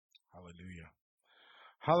Hallelujah.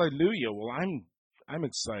 Hallelujah. Well, I'm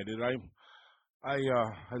excited. I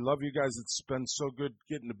love you guys. It's been so good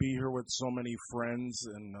getting to be here with so many friends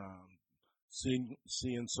and seeing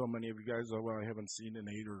so many of you guys. Well, I haven't seen in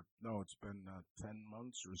it's been 10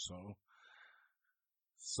 months or so.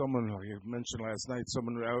 Someone, like I mentioned last night,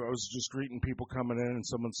 I was just greeting people coming in, and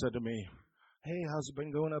someone said to me, "Hey, how's it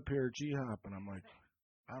been going up here at G-Hop?" And I'm like,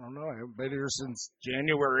 "I don't know. I haven't been here since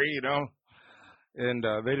January, And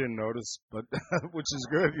they didn't notice, but which is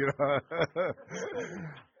good.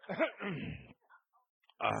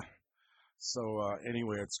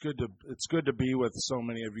 Anyway, it's good to be with so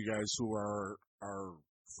many of you guys who are our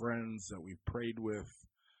friends that we've prayed with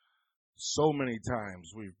so many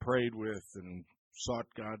times. We've prayed with and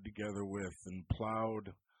sought God together with and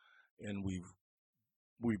plowed, and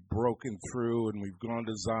we've broken through, and we've gone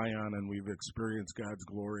to Zion, and we've experienced God's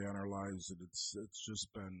glory on our lives. And it's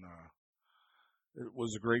just been it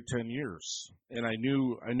was a great 10 years. And I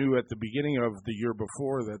knew at the beginning of the year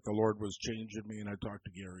before that the Lord was changing me, and I talked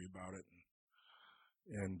to Gary about it.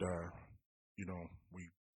 And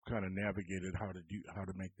we kind of navigated how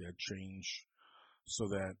to make that change so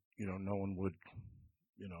that, no one would,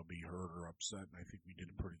 be hurt or upset. And I think we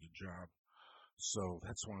did a pretty good job. So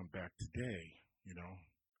that's why I'm back today, I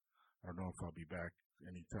don't know if I'll be back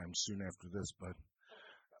anytime soon after this, but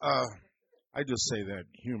I just say that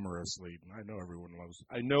humorously. I know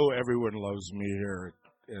everyone loves me here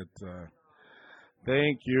at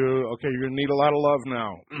thank you. Okay, you're going to need a lot of love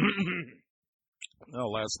now. No,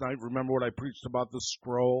 last night, remember what I preached about the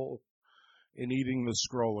scroll and eating the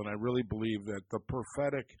scroll, and I really believe that the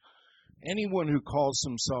prophetic, anyone who calls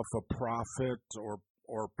himself a prophet or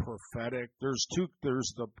prophetic, there's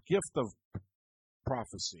the gift of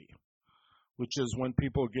prophecy, which is when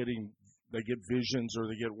people they get visions or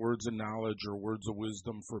they get words of knowledge or words of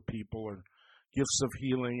wisdom for people or gifts of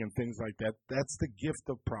healing and things like that. That's the gift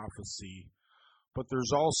of prophecy. But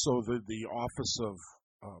there's also the office of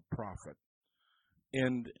prophet.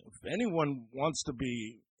 And if anyone wants to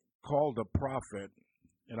be called a prophet,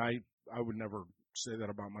 and I would never say that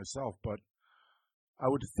about myself, but I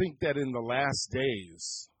would think that in the last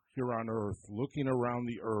days here on earth, looking around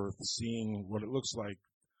the earth, seeing what it looks like,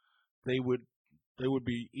 they would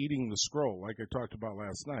be eating the scroll, like I talked about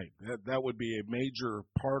last night. That would be a major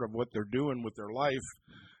part of what they're doing with their life,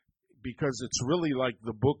 because it's really like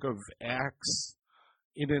the book of Acts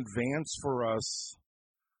in advance for us,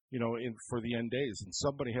 for the end days. And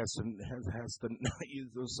somebody someone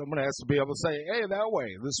has to be able to say, "Hey, that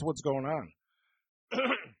way, this is what's going on."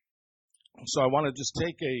 So I want to just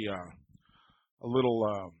take a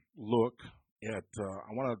little look at,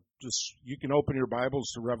 you can open your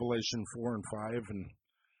Bibles to Revelation 4 and 5,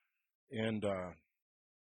 and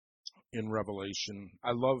in Revelation,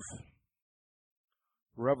 I love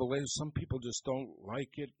Revelation. Some people just don't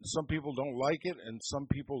like it. Some people don't like it, and some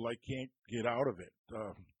people can't get out of it.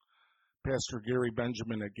 Pastor Gary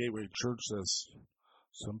Benjamin at Gateway Church says,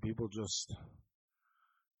 some people just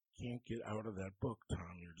can't get out of that book,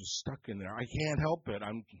 Tom. You're just stuck in there. I can't help it.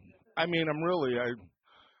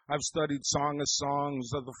 I've studied Song of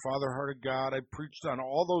Songs of the Father Heart of God. I preached on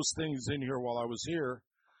all those things in here while I was here.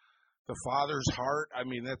 The Father's Heart,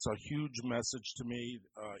 that's a huge message to me,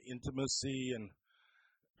 intimacy.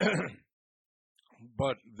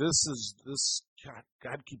 But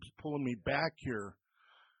God keeps pulling me back here.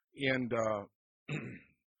 And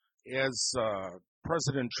as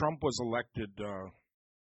President Trump was elected,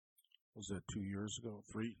 was it 2 years ago?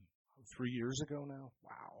 3 years ago now?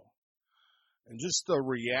 Wow. And just the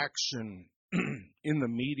reaction in the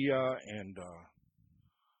media, and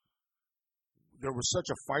there was such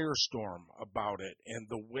a firestorm about it, and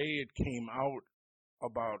the way it came out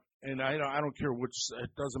about, and I don't care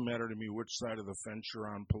it doesn't matter to me which side of the fence you're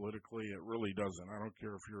on politically. It really doesn't. I don't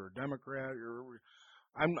care if you're a Democrat.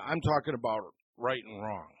 I'm talking about right and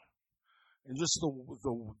wrong, and just the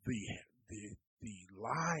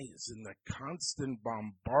lies and the constant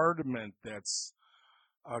bombardment that's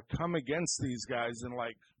come against these guys, and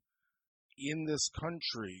in this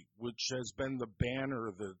country, which has been the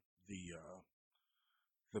banner,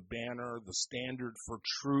 the standard for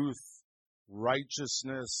truth,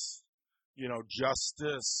 righteousness,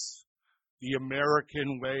 justice, the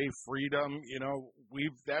American way, freedom.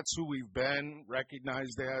 That's who we've been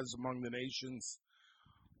recognized as among the nations.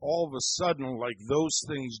 All of a sudden, those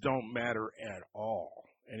things don't matter at all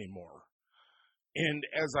anymore. And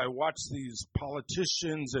as I watch these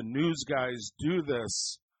politicians and news guys do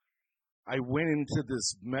this, I went into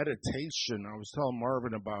this meditation. I was telling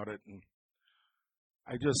Marvin about it, and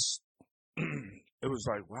it was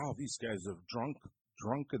like, wow, these guys have drunk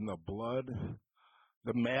in the blood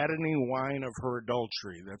The maddening wine of her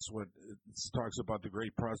adultery. That's what it talks about, the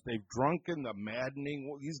great prostitute. They've drunken the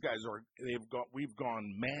maddening. These guys are. We've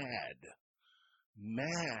gone mad,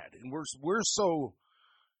 and we're so,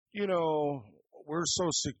 we're so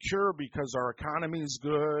secure because our economy is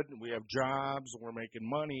good and we have jobs and we're making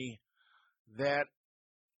money.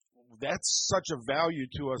 That's such a value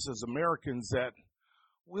to us as Americans that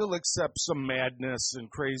we'll accept some madness and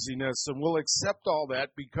craziness, and we'll accept all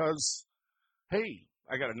that because, hey,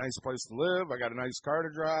 I got a nice place to live. I got a nice car to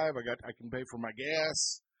drive. I can pay for my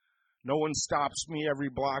gas. No one stops me every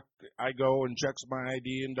block I go and checks my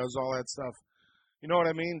ID and does all that stuff. You know what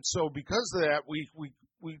I mean? So because of that, we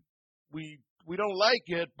don't like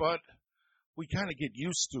it, but we kind of get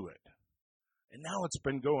used to it. And now it's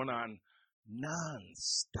been going on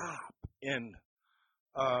nonstop. And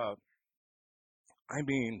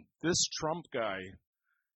this Trump guy,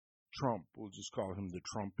 we'll just call him the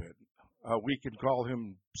Trumpet. We can call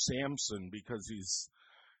him Samson because he's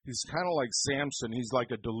kind of like Samson. He's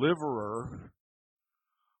like a deliverer,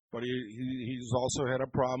 but he's also had a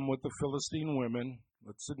problem with the Philistine women.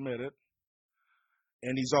 Let's admit it.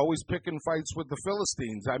 And he's always picking fights with the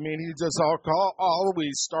Philistines. He just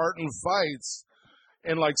always starting fights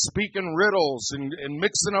and like speaking riddles and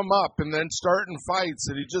mixing them up and then starting fights.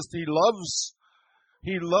 And he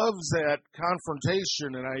loves that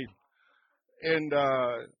confrontation.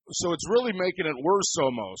 So it's really making it worse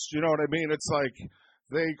almost. You know what I mean? It's like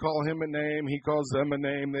they call him a name, he calls them a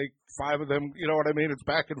name. Five of them, you know what I mean? It's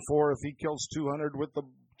back and forth. He kills 200 with the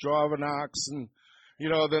jaw of an ox, and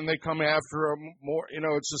then they come after him more.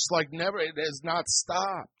 It's just like never. It has not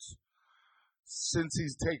stopped since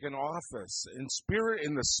he's taken office. In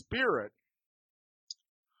the spirit,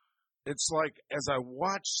 it's like as I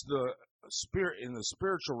watch the spirit in the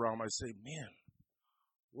spiritual realm, I say, man,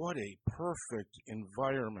 what a perfect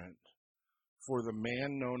environment for the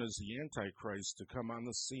man known as the Antichrist to come on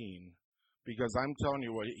the scene. Because I'm telling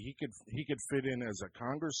you what, he could fit in as a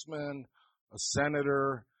congressman, a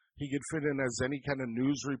senator. He could fit in as any kind of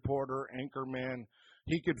news reporter, anchorman.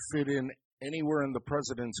 He could fit in anywhere in the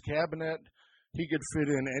president's cabinet. He could fit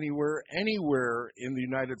in anywhere in the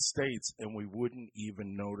United States, and we wouldn't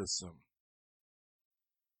even notice him.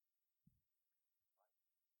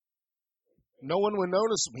 No one would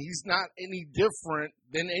notice him. He's not any different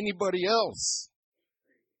than anybody else.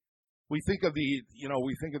 We think of the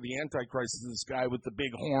Antichrist as this guy with the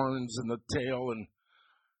big horns and the tail, and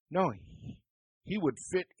no, he would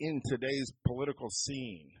fit in today's political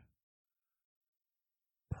scene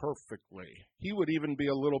perfectly. He would even be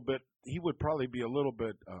he would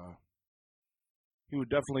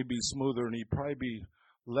definitely be smoother, and he'd probably be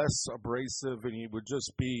less abrasive, and he would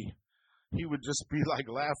just be like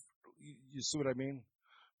laugh. You see what I mean?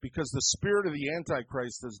 Because the spirit of the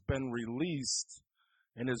Antichrist has been released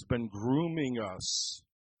and has been grooming us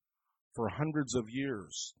for hundreds of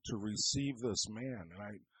years to receive this man.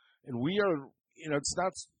 And we are, it's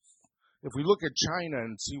not, if we look at China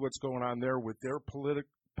and see what's going on there with their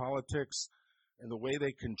politics and the way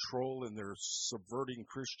they control and they're subverting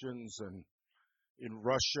Christians, and in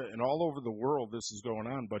Russia and all over the world this is going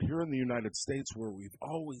on. But here in the United States, where we've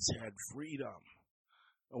always had freedom,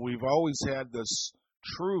 and we've always had this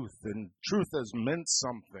truth, and truth has meant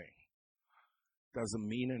something, doesn't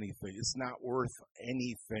mean anything. It's not worth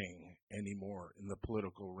anything anymore in the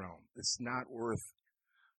political realm. It's not worth,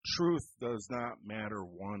 truth does not matter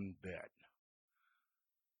one bit.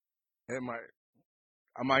 Am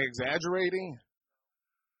I exaggerating?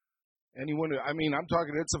 I'm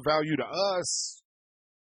talking, it's a value to us,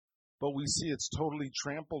 but we see it's totally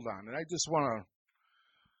trampled on. And I just want to,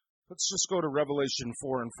 let's just go to Revelation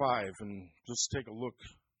 4 and 5 and just take a look,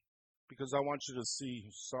 because I want you to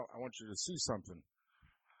see something.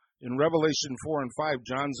 In Revelation 4 and 5,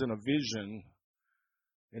 John's in a vision,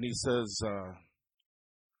 and he says,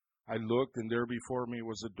 I looked, and there before me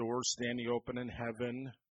was a door standing open in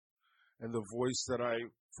heaven, and the voice that I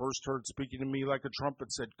first heard speaking to me like a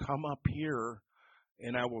trumpet said, come up here,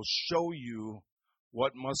 and I will show you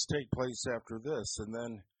what must take place after this. And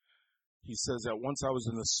then he says, at once I was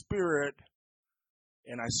in the Spirit,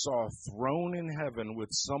 and I saw a throne in heaven with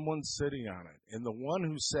someone sitting on it. And the one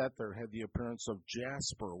who sat there had the appearance of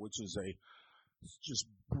jasper, which is a just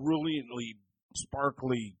brilliantly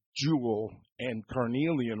sparkly jewel, and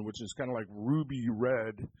carnelian, which is kind of like ruby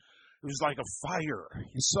red. It was like a fire.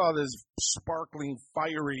 You saw this sparkling,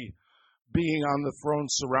 fiery being on the throne,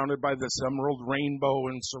 surrounded by this emerald rainbow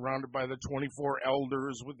and surrounded by the 24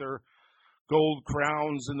 elders with their gold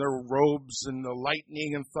crowns and their robes, and the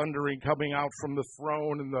lightning and thundering coming out from the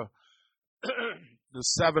throne, and the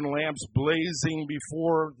 7 lamps blazing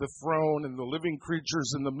before the throne and the living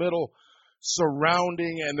creatures in the middle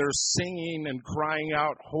surrounding, and they're singing and crying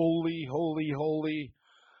out, "Holy, holy, holy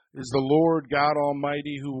is the Lord God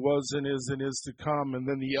Almighty, who was and is to come." And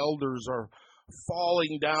then the elders are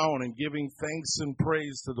falling down and giving thanks and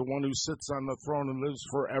praise to the one who sits on the throne and lives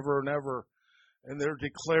forever and ever. And they're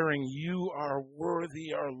declaring, "You are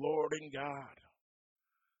worthy, our Lord and God,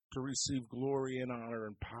 to receive glory and honor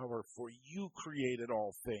and power, for you created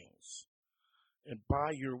all things, and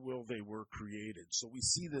by your will they were created." So we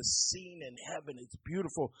see this scene in heaven. It's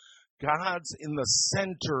beautiful. God's in the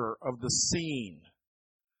center of the scene.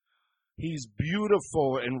 He's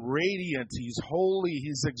beautiful and radiant. He's holy.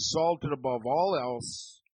 He's exalted above all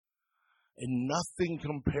else, and nothing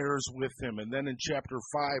compares with him. And then in chapter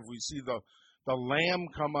 5, we see the Lamb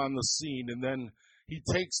come on the scene, and then he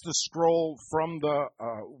takes the scroll from the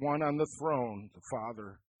one on the throne, the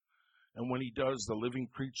Father. And when he does, the living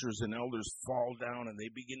creatures and elders fall down and they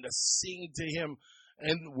begin to sing to him.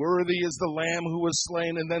 And worthy is the Lamb who was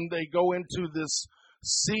slain. And then they go into this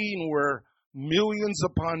scene where millions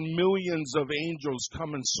upon millions of angels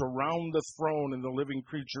come and surround the throne and the living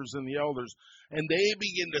creatures and the elders. And they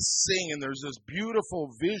begin to sing. And there's this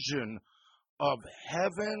beautiful vision of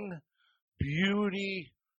heaven,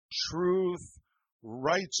 beauty, truth,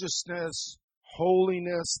 righteousness,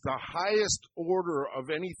 holiness, the highest order of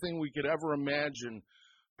anything we could ever imagine.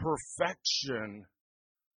 Perfection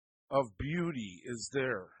of beauty is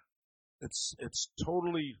there. He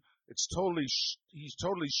totally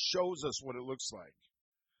shows us what it looks like.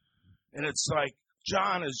 And it's like,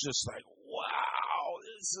 John is just like, wow,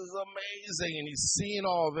 this is amazing. And he's seeing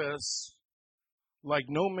all this like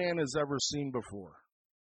no man has ever seen before.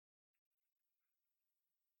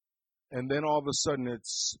 And then all of a sudden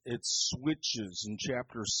it switches in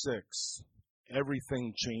chapter 6.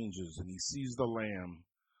 Everything changes, and he sees the Lamb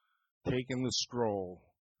taking the scroll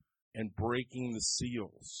and breaking the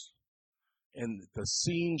seals. And the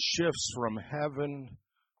scene shifts from heaven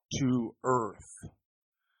to earth.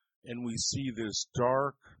 And we see this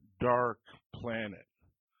dark, dark planet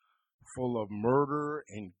full of murder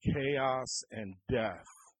and chaos and death.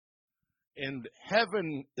 And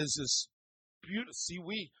heaven is this beautiful. See,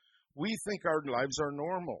 we think our lives are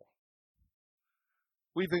normal.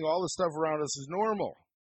 We think all the stuff around us is normal.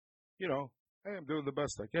 You know, hey, I'm doing the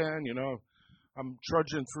best I can, you know. I'm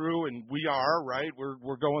trudging through, and we are, right?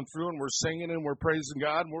 We're going through, and we're singing, and we're praising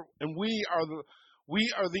God, and we are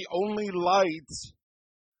the only light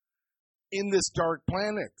in this dark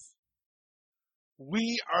planet.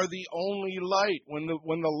 We are the only light. When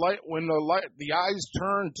the eyes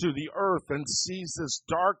turn to the earth and sees this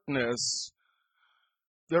darkness,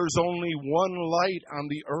 there's only one light on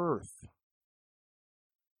the earth,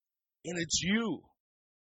 and it's you.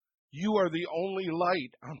 You are the only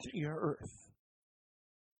light on the earth.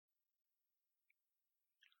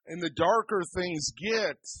 And the darker things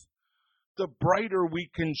get, the brighter we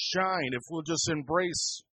can shine if we'll just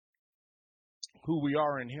embrace who we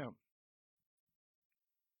are in Him.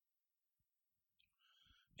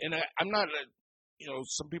 And I'm not,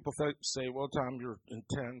 some people say, well, Tom, you're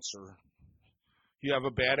intense or you have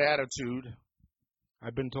a bad attitude.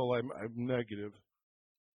 I've been told I'm negative.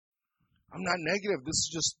 I'm not negative. This is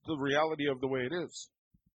just the reality of the way it is.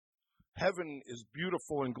 Heaven is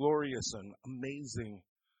beautiful and glorious and amazing.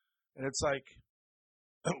 And it's like,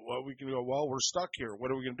 well, we can go, well, we're stuck here. What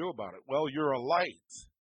are we going to do about it? Well, you're a light.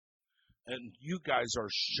 And you guys are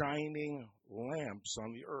shining lamps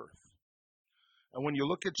on the earth. And when you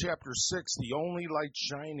look at chapter 6, the only light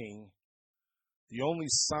shining, the only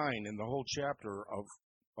sign in the whole chapter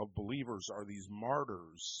of believers are these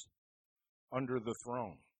martyrs under the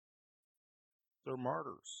throne. They're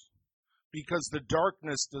martyrs. Because the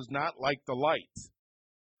darkness does not like the light.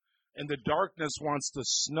 And the darkness wants to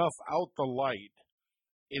snuff out the light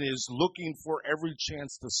and is looking for every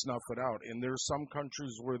chance to snuff it out. And there's some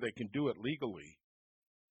countries where they can do it legally.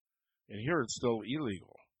 And here it's still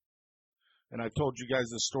illegal. And I told you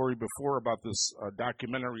guys a story before about this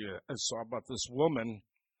documentary I saw about this woman.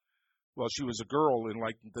 Well, she was a girl in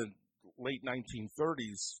like the late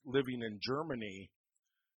 1930s living in Germany.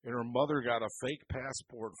 And her mother got a fake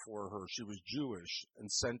passport for her. She was Jewish and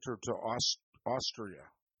sent her to Austria,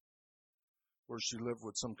 where she lived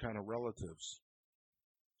with some kind of relatives.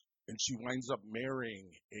 And she winds up marrying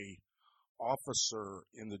a officer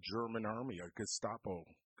in the German army. A Gestapo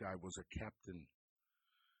guy was a captain.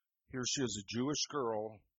 Here she is, a Jewish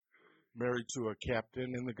girl married to a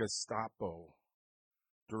captain in the Gestapo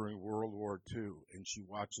during World War II. And she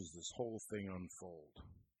watches this whole thing unfold.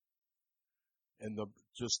 And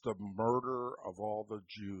just the murder of all the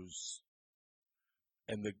Jews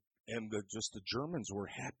And the Germans were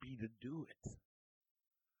happy to do it.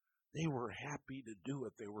 They were happy to do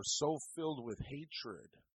it. They were so filled with hatred.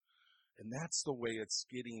 And that's the way it's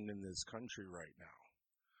getting in this country right now.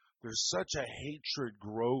 There's such a hatred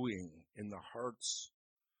growing in the hearts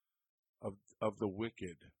of the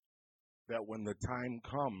wicked that when the time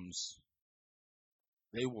comes,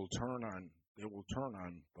 they will turn on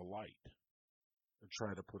the light and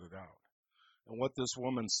try to put it out. And what this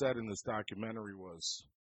woman said in this documentary was,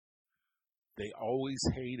 they always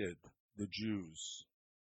hated the Jews,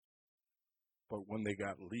 but when they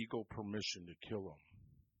got legal permission to kill them,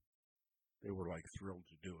 they were like thrilled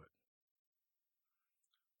to do it.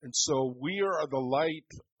 And so we are the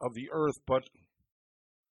light of the earth, but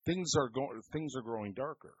things are growing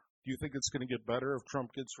darker. Do you think it's going to get better if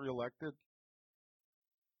Trump gets reelected?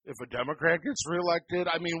 If a Democrat gets reelected?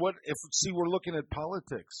 I mean, we're looking at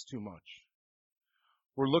politics too much.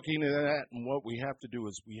 We're looking at that, and what we have to do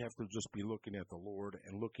is we have to just be looking at the Lord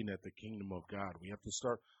and looking at the kingdom of God. We have to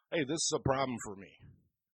start, hey, this is a problem for me.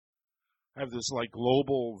 I have this like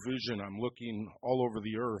global vision. I'm looking all over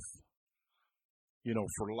the earth,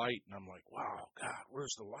 for light. And I'm like, wow, God,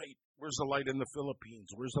 where's the light? Where's the light in the Philippines?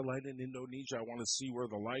 Where's the light in Indonesia? I want to see where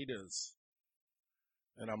the light is.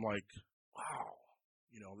 And I'm like, wow,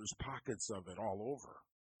 there's pockets of it all over.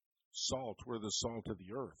 Salt, we're the salt of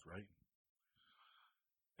the earth, right?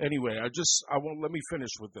 Anyway, let me finish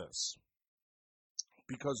with this.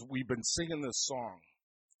 Because we've been singing this song.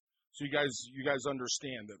 So you guys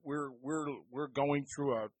understand that we're going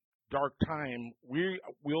through a dark time. We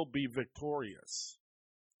will be victorious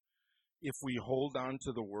if we hold on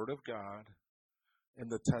to the Word of God and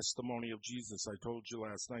the testimony of Jesus. I told you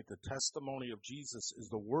last night, the testimony of Jesus is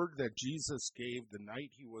the word that Jesus gave the night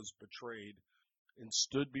he was betrayed and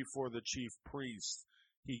stood before the chief priests.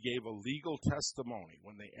 He gave a legal testimony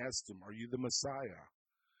when they asked him, are you the Messiah?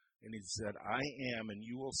 And he said, I am, and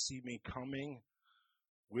you will see me coming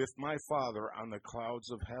with my Father on the clouds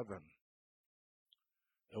of heaven.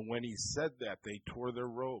 And when he said that, they tore their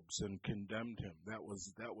robes and condemned him. That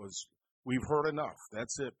was, we've heard enough.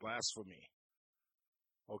 That's it, blasphemy.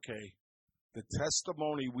 Okay? The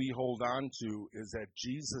testimony we hold on to is that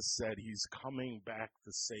Jesus said he's coming back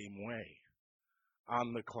the same way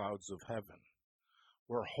on the clouds of heaven.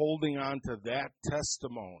 We're holding on to that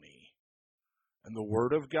testimony and the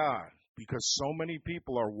Word of God because so many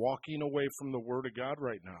people are walking away from the Word of God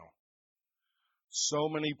right now. So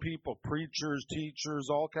many people, preachers, teachers,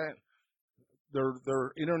 all kinds,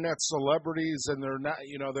 they're internet celebrities and they're not,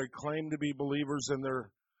 they claim to be believers and they're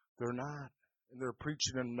not. And they're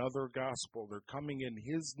preaching another gospel. They're coming in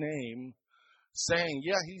his name saying,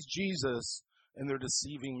 yeah, he's Jesus, and they're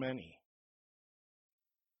deceiving many.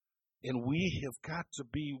 And we have got to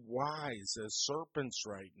be wise as serpents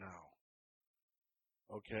right now.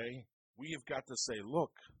 Okay? We have got to say,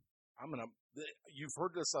 look, you've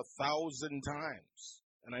heard this 1,000 times.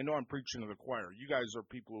 And I know I'm preaching to the choir. You guys are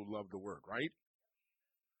people who love the word, right?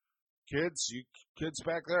 Kids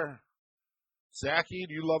back there? Zachy,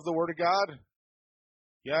 do you love the word of God?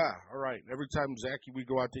 Yeah, all right. Every time we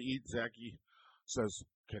go out to eat, Zachy says,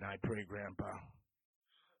 can I pray, Grandpa?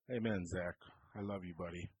 Amen, Zach. I love you,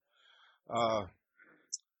 buddy.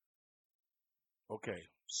 Okay,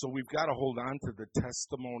 so we've got to hold on to the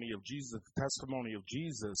testimony of Jesus. The testimony of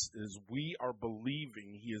Jesus is we are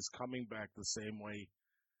believing he is coming back the same way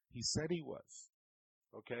he said he was.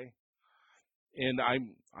 Okay? And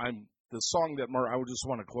I'm the song that I would just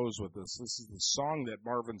want to close with this. This is the song that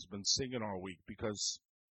Marvin's been singing all week because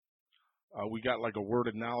we got like a word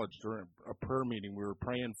of knowledge during a prayer meeting. We were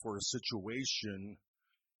praying for a situation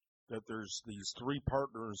that there's these three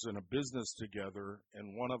partners in a business together,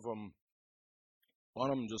 and one of them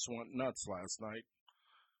just went nuts last night.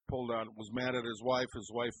 Pulled out, was mad at his wife. His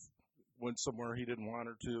wife went somewhere he didn't want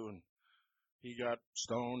her to, and he got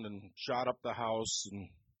stoned and shot up the house, and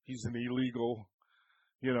he's an illegal,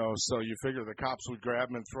 so you figure the cops would grab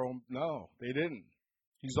him and throw him. No, they didn't.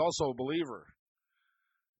 He's also a believer.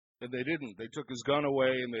 And they didn't. They took his gun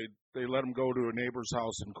away, and they let him go to a neighbor's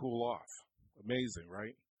house and cool off. Amazing,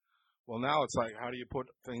 right? Well, now it's like, how do you put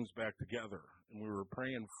things back together? And we were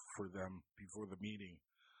praying for them before the meeting,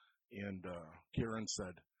 and Karen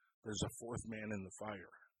said, there's a fourth man in the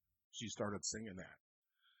fire. She started singing that.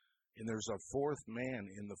 And there's a fourth man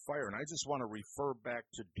in the fire. And I just want to refer back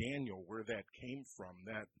to Daniel, where that came from,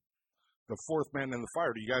 that the fourth man in the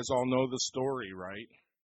fire. Do you guys all know the story, right?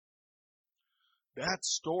 That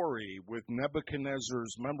story with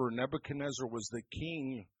Nebuchadnezzar's, remember, Nebuchadnezzar was the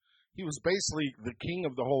king. He was basically the king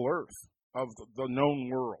of the whole earth, of the known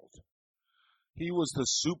world. He was the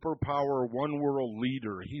superpower one world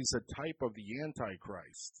leader. He's a type of the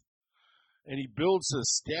Antichrist. And he builds a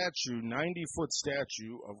statue, 90-foot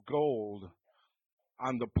statue of gold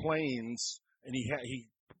on the plains, and he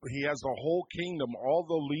has the whole kingdom, all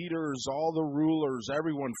the leaders, all the rulers,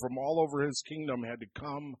 everyone from all over his kingdom had to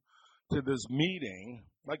come to this meeting,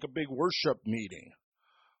 like a big worship meeting,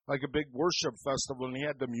 like a big worship festival, and he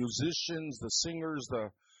had the musicians, the singers,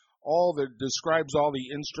 describes all the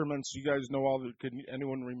instruments. You guys know can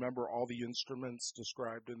anyone remember all the instruments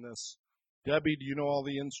described in this? Debbie, do you know all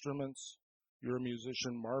the instruments? You're a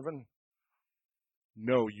musician, Marvin?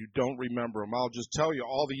 No, you don't remember them. I'll just tell you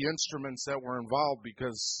all the instruments that were involved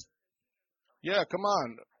because, yeah, come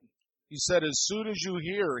on. He said, as soon as you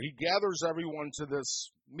hear, he gathers everyone to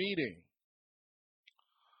this meeting.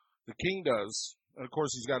 The king does. And of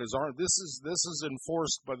course, he's got his arm. This is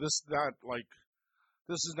enforced, but this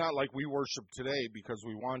is not like we worship today because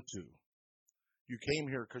we want to. You came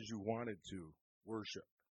here because you wanted to worship,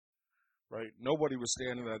 right? Nobody was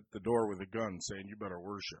standing at the door with a gun saying, you better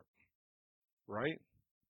worship, right?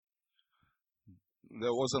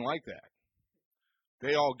 That wasn't like that.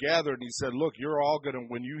 They all gathered and he said, look, you're all going to,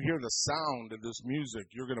 when you hear the sound of this music,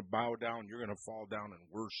 you're going to bow down, you're going to fall down and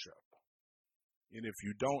worship. And if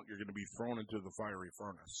you don't, you're going to be thrown into the fiery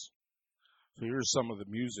furnace. So here's some of the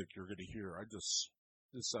music you're going to hear.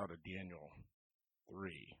 This out of Daniel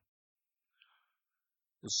 3.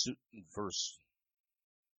 This verse,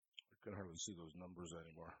 I can hardly see those numbers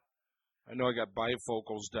anymore. I know I got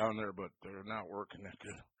bifocals down there, but they're not working that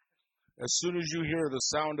good. As soon as you hear the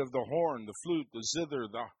sound of the horn, the flute, the zither,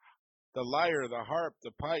 the lyre, the harp,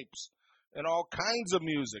 the pipes, and all kinds of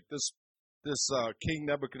music. This King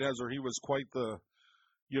Nebuchadnezzar, he was quite the,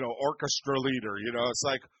 orchestra leader. It's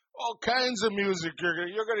like all kinds of music.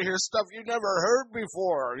 You're gonna hear stuff you never heard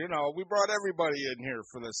before. We brought everybody in here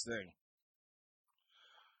for this thing.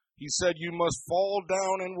 He said, you must fall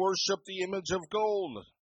down and worship the image of gold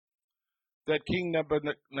that King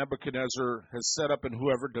Nebuchadnezzar has set up, and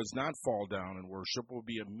whoever does not fall down and worship will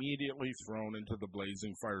be immediately thrown into the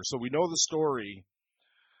blazing fire. So we know the story.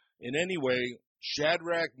 In any way,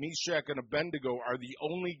 Shadrach, Meshach, and Abednego are the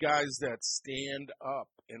only guys that stand up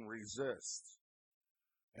and resist.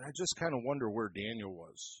 And I just kind of wonder where Daniel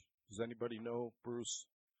was. Does anybody know, Bruce?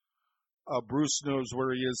 Bruce knows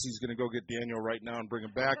where he is. He's going to go get Daniel right now and bring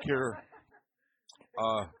him back here.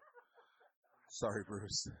 Sorry,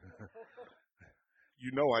 Bruce.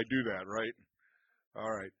 You know I do that, right? All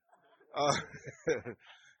right.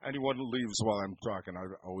 Anyone who leaves while I'm talking, I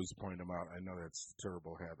always point them out. I know that's a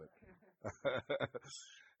terrible habit.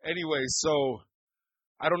 Anyway, so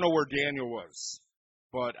I don't know where Daniel was,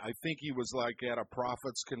 but I think he was like at a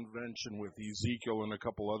prophets convention with Ezekiel and a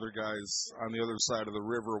couple other guys on the other side of the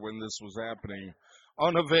river when this was happening,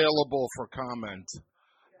 unavailable for comment.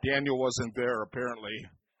 Daniel wasn't there apparently,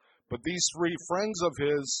 but these three friends of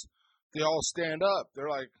his, they all stand up. They're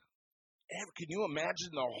like, can you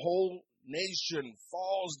imagine the whole nation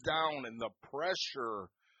falls down in the pressure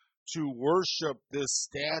to worship this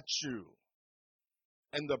statue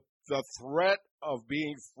and the threat of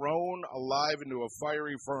being thrown alive into a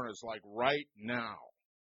fiery furnace like right now.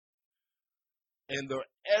 And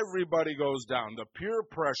everybody goes down. The peer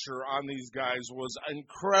pressure on these guys was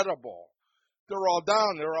incredible. They're all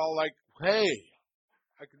down. They're all like, hey.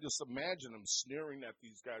 I could just imagine them sneering at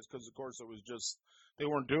these guys because, of course, it was just, they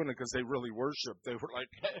weren't doing it because they really worshiped. They were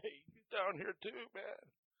like, hey, you down here too, man.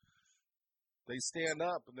 They stand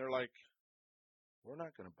up and they're like, we're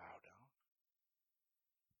not going to bow down.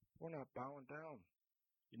 We're not bowing down.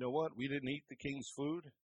 You know what? We didn't eat the king's food.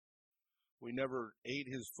 We never ate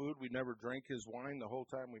his food. We never drank his wine the whole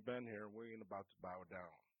time we've been here. We ain't about to bow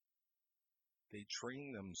down. They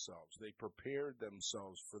trained themselves. They prepared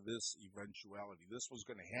themselves for this eventuality. This was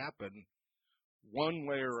going to happen one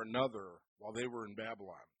way or another while they were in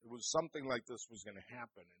Babylon. It was something like this was going to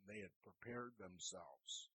happen, and they had prepared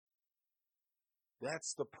themselves.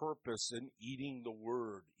 That's the purpose in eating the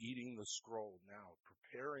word, eating the scroll now,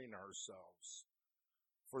 preparing ourselves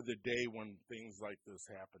for the day when things like this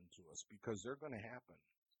happen to us, because they're going to happen.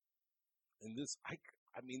 And this,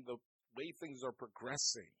 the way things are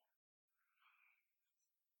progressing,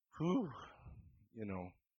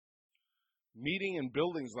 meeting in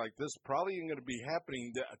buildings like this probably ain't going to be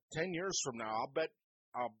happening 10 years from now.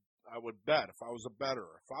 I would bet if I was a bettor,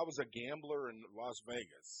 if I was a gambler in Las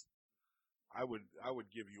Vegas, I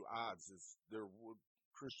would give you odds that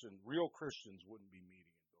real Christians wouldn't be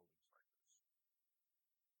meeting in buildings like this.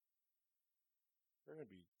 They're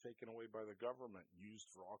going to be taken away by the government and used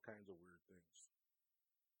for all kinds of weird things.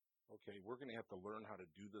 Okay, we're going to have to learn how to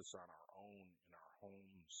do this on our own in our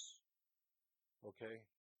homes. Okay?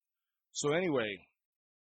 So anyway,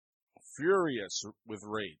 furious with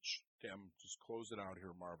rage. Okay, I'm just closing out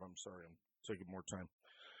here, Marv. I'm sorry. I'm taking more time.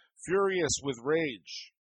 Furious with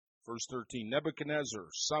rage. Verse 13, Nebuchadnezzar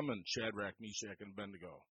summoned Shadrach, Meshach, and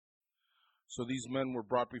Abednego. So these men were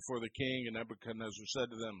brought before the king, and Nebuchadnezzar said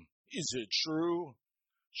to them, "Is it true,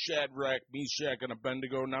 Shadrach, Meshach, and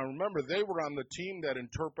Abednego?" Now remember, they were on the team that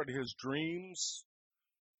interpreted his dreams.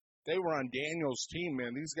 They were on Daniel's team,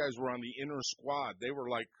 man. These guys were on the inner squad. They were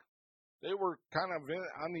kind of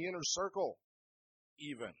on the inner circle,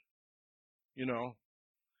 even. You know,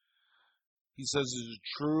 he says, "Is it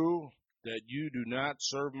true that you do not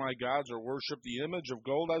serve my gods or worship the image of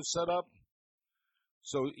gold I've set up?"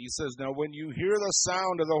 So he says, "Now when you hear the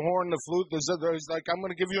sound of the horn, the flute, there's like, I'm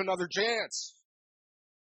going to give you another chance.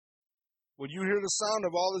 When you hear the sound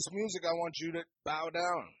of all this music, I want you to bow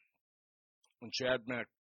down." And Shadrach,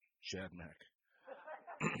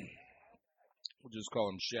 we'll just call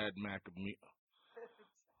him Shadrach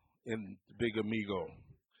in Big Amigo.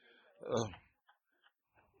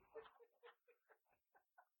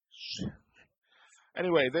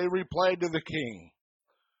 Anyway, they replied to the king.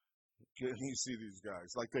 You see these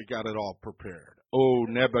guys, like they got it all prepared. "Oh,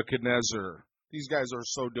 Nebuchadnezzar." These guys are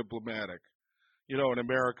so diplomatic. You know, in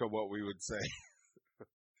America, what we would say.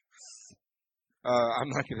 I'm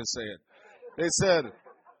not going to say it. They said,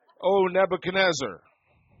 "Oh, Nebuchadnezzar."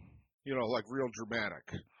 You know, like real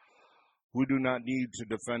dramatic. "We do not need to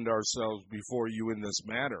defend ourselves before you in this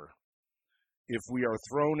matter. If we are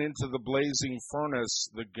thrown into the blazing furnace,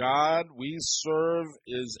 the God we serve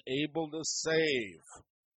is able to save.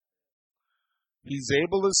 He's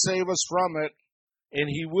able to save us from it, and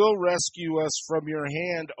he will rescue us from your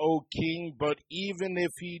hand, O king, but even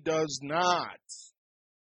if he does not."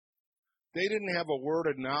 They didn't have a word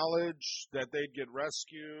of knowledge that they'd get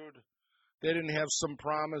rescued. They didn't have some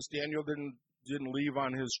promise. Daniel didn't leave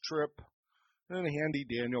on his trip. And handy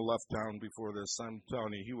Daniel left town before this. I'm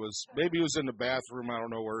telling you, maybe he was in the bathroom. I don't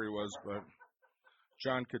know where he was, but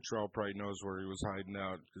John Cottrell probably knows where he was hiding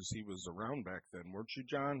out because he was around back then, weren't you,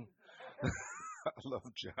 John? I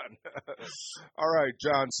love John. All right,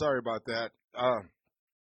 John, sorry about that.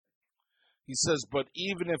 He says, "But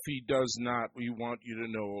even if he does not, we want you to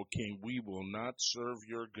know, O king, we will not serve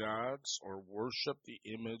your gods or worship the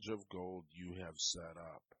image of gold you have set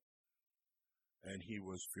up." And he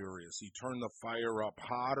was furious. He turned the fire up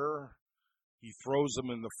hotter. He throws them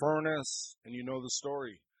in the furnace. And you know the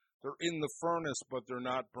story. They're in the furnace, but they're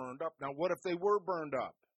not burned up. Now, what if they were burned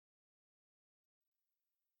up?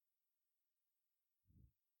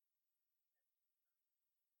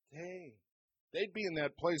 Hey, they'd be in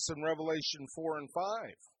that place in Revelation 4 and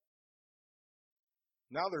 5.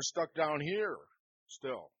 Now they're stuck down here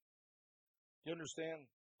still. Do you understand?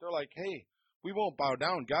 They're like, "Hey, we won't bow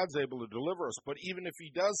down. God's able to deliver us. But even if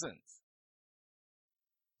he doesn't,"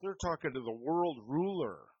 they're talking to the world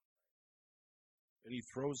ruler. And he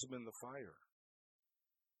throws them in the fire.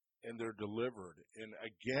 And they're delivered. And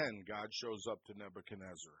again, God shows up to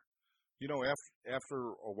Nebuchadnezzar. You know,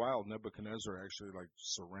 after a while, Nebuchadnezzar actually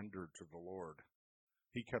surrendered to the Lord.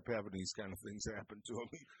 He kept having these kind of things happen to him.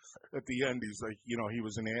 At the end, he's like, he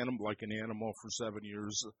was an animal for 7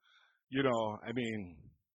 years.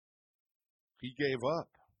 He gave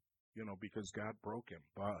up, because God broke him.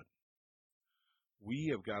 But we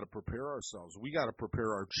have got to prepare ourselves. We got to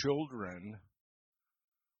prepare our children.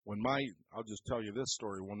 I'll just tell you this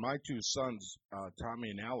story. When my two sons, Tommy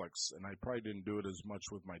and Alex, and I probably didn't do it as much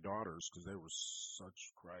with my daughters because they were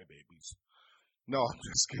such crybabies. No, I'm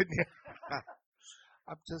just kidding you.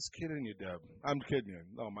 I'm just kidding you, Deb. I'm kidding you.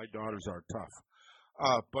 No, my daughters are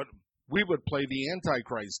tough. But we would play the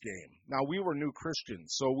Antichrist game. Now, we were new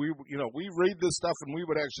Christians, so we read this stuff and we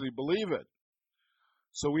would actually believe it.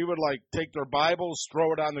 So we would take their Bibles,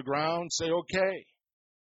 throw it on the ground, say, "Okay,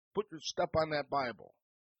 put your step on that Bible,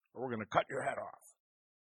 or we're going to cut your head off."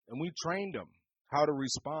 And we trained them how to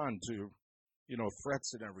respond to,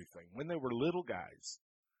 threats and everything. When they were little guys,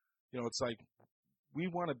 it's like we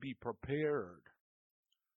want to be prepared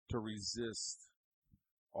to resist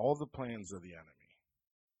all the plans of the enemy.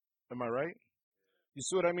 Am I right? You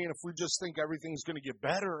see what I mean? If we just think everything's going to get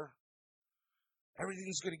better,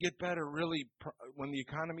 really. When the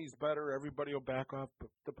economy's better, everybody will back off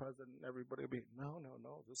the president. Everybody will be,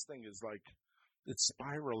 no. This thing is it's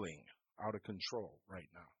spiraling out of control right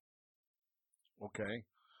now. Okay?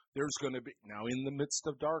 There's going to be, now in the midst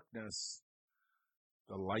of darkness,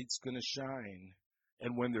 the light's going to shine.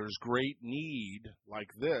 And when there's great need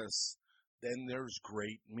like this, then there's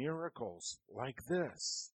great miracles like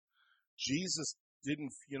this. Jesus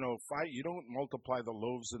didn't, fight. You don't multiply the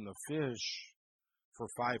loaves and the fish for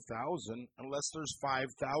 5,000 unless there's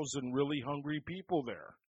 5,000 really hungry people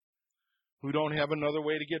there who don't have another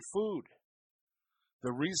way to get food.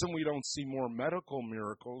 The reason we don't see more medical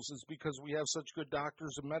miracles is because we have such good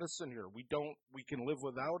doctors and medicine here. We can live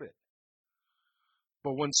without it.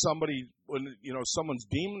 But when someone's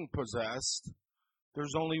demon possessed,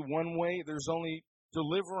 there's only one way, there's only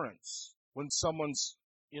deliverance. When someone's,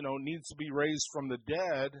 needs to be raised from the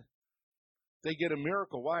dead, they get a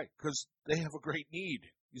miracle. Why? Because they have a great need.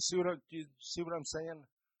 You see what I'm saying?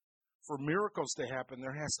 For miracles to happen,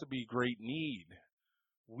 there has to be great need.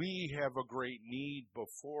 We have a great need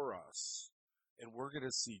before us, and we're going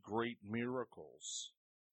to see great miracles.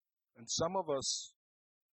 And some of us,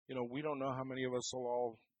 we don't know how many of us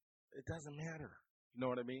it doesn't matter. You know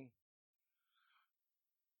what I mean?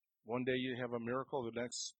 One day you have a miracle, the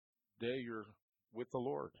next day you're with the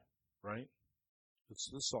Lord, right? This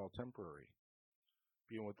is all temporary.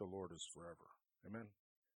 Being with the Lord is forever. Amen.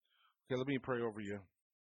 Okay, let me pray over you.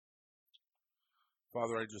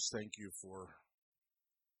 Father, I just thank you for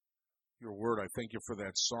your word. I thank you for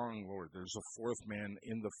that song, Lord. There's a fourth man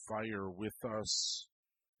in the fire with us,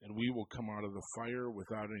 and we will come out of the fire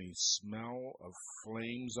without any smell of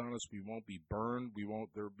flames on us. We won't be burned.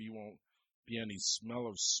 There won't be any smell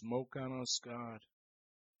of smoke on us, God.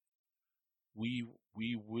 We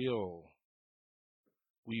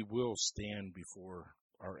will stand before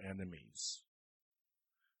our enemies.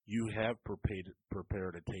 You have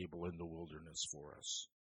prepared a table in the wilderness for us.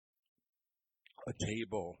 A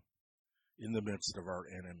table in the midst of our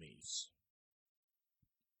enemies.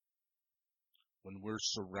 When we're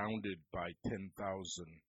surrounded by 10,000,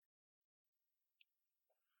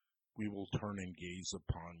 we will turn and gaze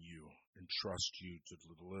upon you and trust you to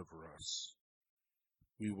deliver us.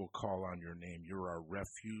 We will call on your name. You're our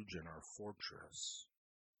refuge and our fortress.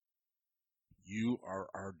 You are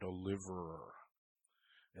our deliverer.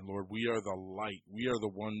 And Lord, we are the light. We are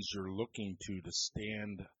the ones you're looking to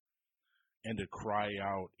stand and to cry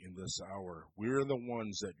out in this hour. We're the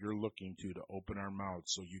ones that you're looking to open our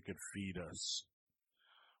mouths so you can feed us.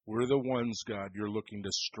 We're the ones, God, you're looking to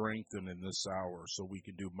strengthen in this hour so we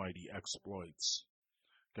can do mighty exploits.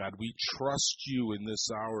 God, we trust you in this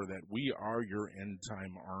hour that we are your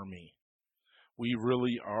end-time army. We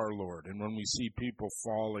really are, Lord. And when we see people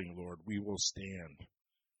falling, Lord, we will stand.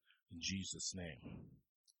 In Jesus' name,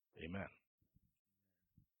 amen.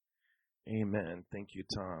 Amen. Thank you,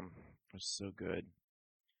 Tom. That's so good.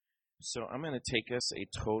 So I'm going to take us a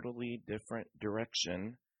totally different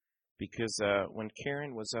direction because when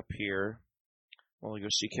Karen was up here,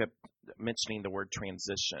 she kept mentioning the word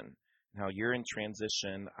transition. How you're in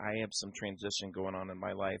transition. I have some transition going on in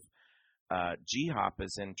my life. G-Hop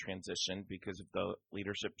is in transition because of the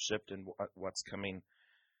leadership shift and what's coming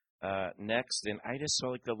next. And I just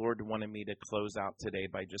felt like the Lord wanted me to close out today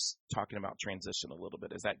by just talking about transition a little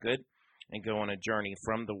bit. Is that good? And go on a journey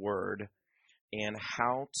from the Word and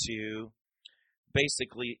how to,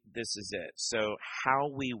 basically, this is it. So how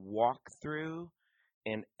we walk through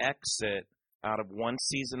and exit out of one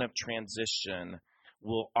season of transition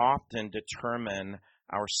will often determine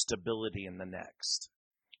our stability in the next.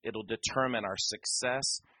 It'll determine our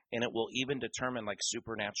success, and it will even determine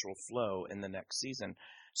supernatural flow in the next season.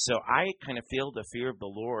 So I kind of feel the fear of the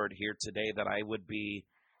Lord here today that I would be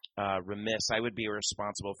remiss. I would be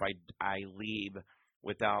irresponsible if I leave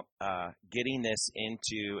without getting this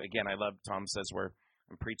into, again, I love Tom says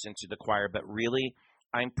I'm preaching to the choir, but really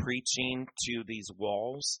I'm preaching to these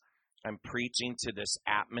walls. I'm preaching to this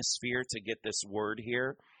atmosphere to get this word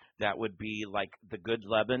here that would be like the good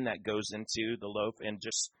leaven that goes into the loaf and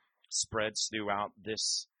just spreads throughout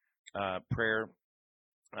this prayer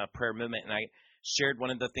movement. And I shared one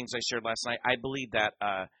of the things I shared last night. I believe that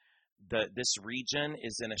this region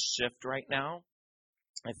is in a shift right now.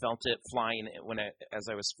 I felt it as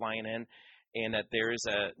I was flying in, and that there is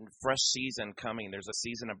a fresh season coming. There's a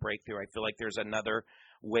season of breakthrough. I feel like there's another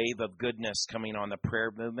wave of goodness coming on the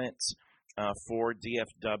prayer movement for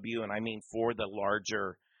DFW, and I mean for the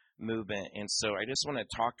larger movement. And so I just want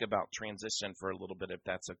to talk about transition for a little bit, if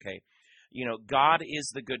that's okay. God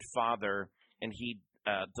is the good Father, and He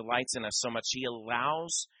delights in us so much. He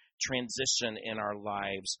allows transition in our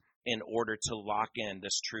lives in order to lock in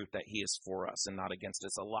this truth that He is for us and not against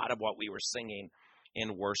us. A lot of what we were singing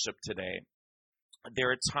in worship today.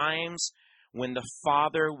 There are times when the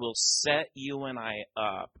Father will set you and I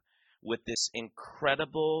up with this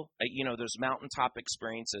incredible, there's mountaintop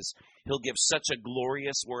experiences. He'll give such a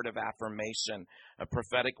glorious word of affirmation, a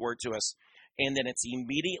prophetic word to us, and then it's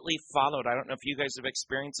immediately followed. I don't know if you guys have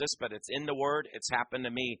experienced this, but it's in the Word. It's happened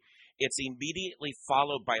to me. It's immediately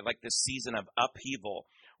followed by this season of upheaval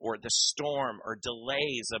or the storm or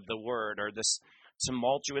delays of the word or this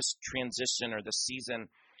tumultuous transition or the season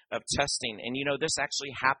of testing. And this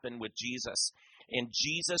actually happened with Jesus. And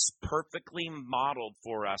Jesus perfectly modeled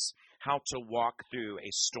for us how to walk through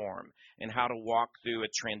a storm and how to walk through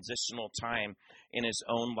a transitional time in his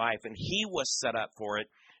own life. And he was set up for it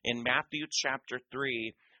in Matthew chapter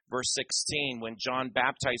 3, verse 16, when John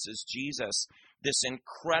baptizes Jesus. This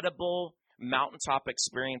incredible mountaintop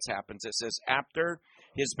experience happens. It says, after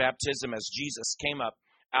his baptism, as Jesus came up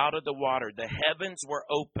out of the water, the heavens were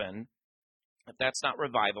open. If that's not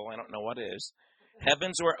revival, I don't know what is.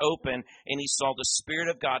 Heavens were open, and he saw the Spirit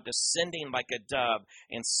of God descending like a dove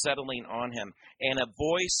and settling on him. And a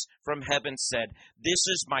voice from heaven said, "This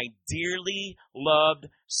is my dearly loved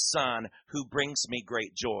Son who brings me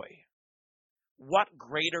great joy." What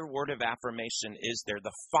greater word of affirmation is there?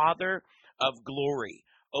 The Father of glory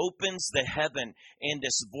opens the heaven, and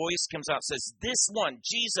this voice comes out and says, "This one,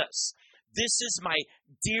 Jesus, this is my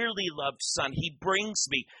dearly loved Son. He brings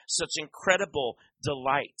me such incredible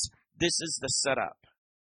delight." This is the setup.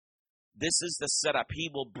 This is the setup. He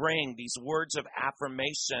will bring these words of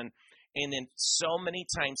affirmation, and then so many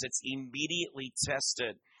times it's immediately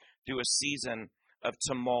tested through a season of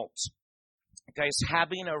tumult. Guys,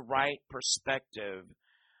 having a right perspective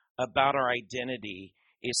about our identity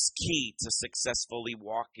is key to successfully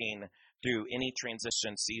walking through any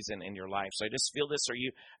transition season in your life. So I just feel this, I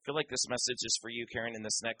feel like this message is for you, Karen, in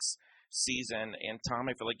this next season. And Tom,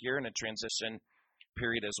 I feel like you're in a transition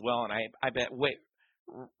period as well. And I bet,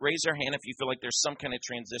 raise your hand if you feel like there's some kind of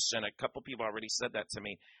transition. A couple people already said that to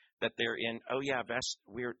me, that they're in. Oh yeah,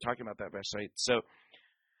 we were talking about that, Vesh, right? So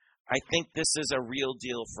I think this is a real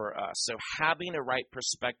deal for us. So having a right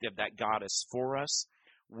perspective that God is for us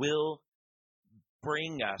will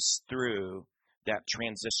bring us through that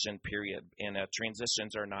transition period. And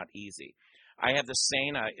transitions are not easy. I have the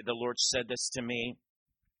saying, the Lord said this to me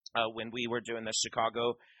when we were doing the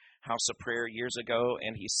Chicago House of Prayer years ago,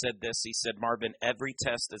 and he said this. He said, "Marvin, every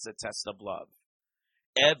test is a test of love.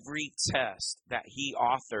 Every test that he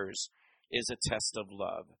authors is a test of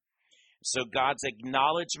love." So God's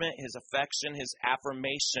acknowledgement, his affection, his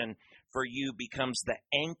affirmation for you becomes the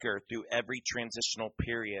anchor through every transitional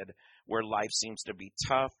period where life seems to be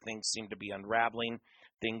tough, things seem to be unraveling,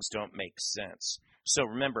 things don't make sense. So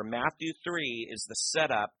remember, Matthew 3 is the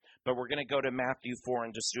setup, but we're going to go to Matthew 4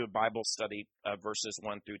 and just do a Bible study, verses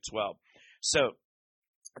 1 through 12. So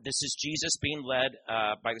this is Jesus being led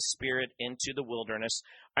by the Spirit into the wilderness.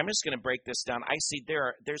 I'm just going to break this down. I see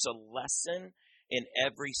there's a lesson in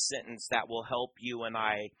every sentence that will help you and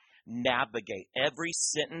I navigate. Every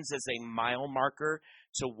sentence is a mile marker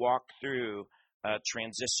to walk through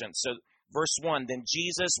transition. So verse 1, then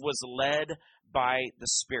Jesus was led by the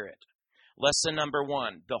Spirit. Lesson number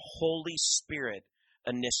 1, the Holy Spirit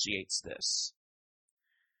initiates this.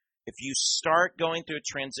 If you start going through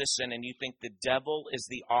a transition and you think the devil is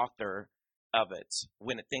the author of it,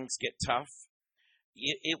 when things get tough,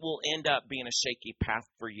 it will end up being a shaky path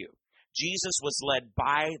for you. Jesus was led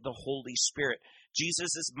by the Holy Spirit.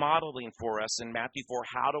 Jesus is modeling for us in Matthew 4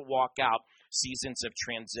 how to walk out seasons of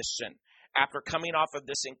transition. After coming off of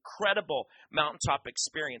this incredible mountaintop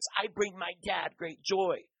experience, I bring my dad great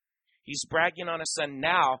joy. He's bragging on his son.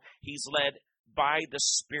 Now he's led by the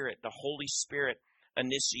Spirit. The Holy Spirit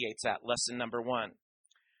initiates that. Lesson number 1.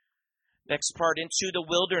 Next part, into the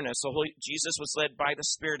wilderness. Jesus was led by the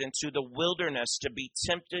Spirit into the wilderness to be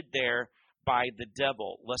tempted there by the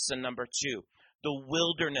devil. Lesson number 2. The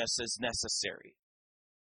wilderness is necessary.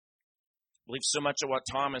 I believe so much of what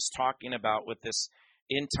Tom is talking about with this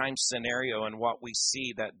end time scenario and what we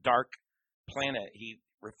see, that dark planet he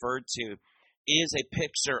referred to, is a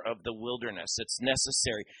picture of the wilderness. It's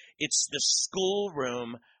necessary. It's the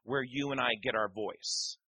schoolroom where you and I get our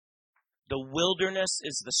voice. The wilderness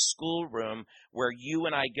is the schoolroom where you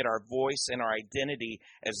and I get our voice and our identity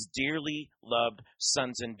as dearly loved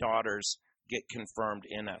sons and daughters get confirmed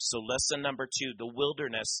in us. So lesson number 2, the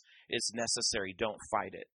wilderness is necessary. Don't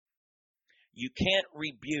fight it. You can't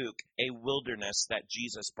rebuke a wilderness that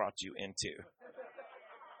Jesus brought you into.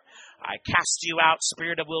 I cast you out,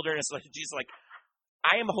 spirit of wilderness. Jesus, like,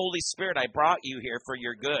 I am Holy Spirit. I brought you here for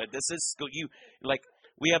your good. This is you. Like,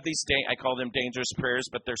 we have these I call them dangerous prayers,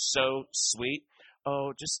 but they're so sweet.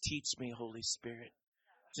 Oh, just teach me, Holy Spirit.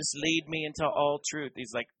 Just lead me into all truth.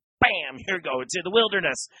 He's like, bam, you're going to the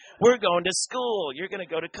wilderness. We're going to school. You're going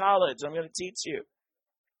to go to college. I'm going to teach you.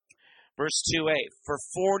 Verse 2a, for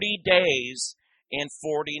 40 days and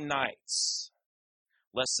 40 nights.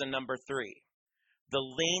 Lesson number 3, the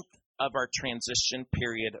length of our transition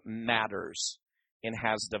period matters and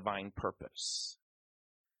has divine purpose.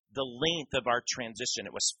 the length of our transition.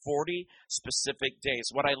 It was 40 specific days.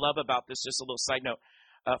 What I love about this, just a little side note,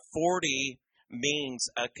 40 means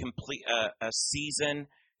a season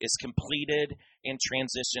is completed and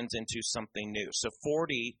transitions into something new. So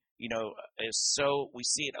 40, we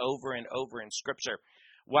see it over and over in Scripture.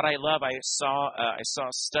 What I love, I saw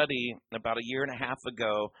a study about a year and a half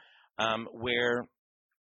ago where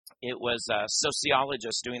it was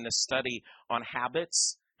sociologists doing this study on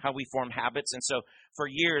habits, how we form habits. And so for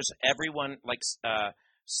years, everyone, like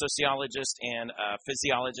sociologists and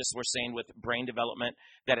physiologists were saying with brain development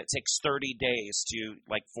that it takes 30 days to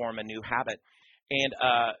form a new habit. And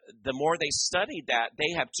the more they studied that,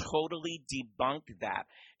 they have totally debunked that.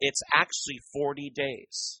 It's actually 40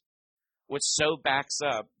 days, which so backs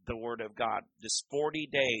up the Word of God. This 40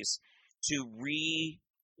 days to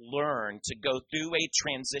relearn, to go through a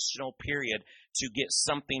transitional period to get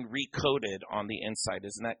something recoded on the inside.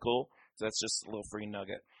 Isn't that cool? So that's just a little free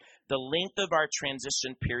nugget. The length of our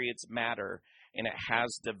transition periods matter, and it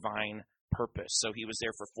has divine purpose. So he was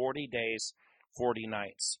there for 40 days, 40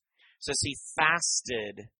 nights. It says he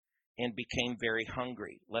fasted and became very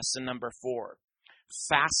hungry. Lesson number 4.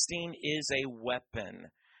 Fasting is a weapon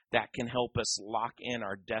that can help us lock in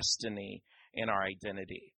our destiny and our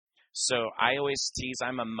identity. So I always tease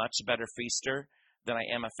I'm a much better feaster than I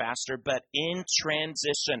am a faster. But in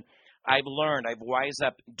transition, I've wised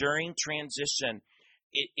up during transition,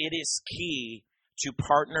 it is key to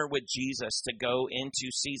partner with Jesus to go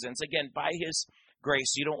into seasons. Again, by his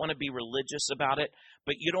grace, you don't want to be religious about it,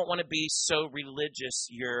 but you don't want to be so religious.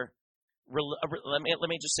 Let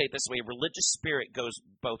me just say it this way. Religious spirit goes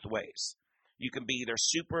both ways. You can be either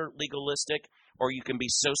super legalistic or you can be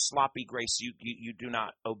so sloppy grace you do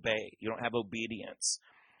not obey. You don't have obedience.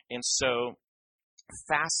 And so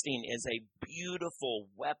fasting is a beautiful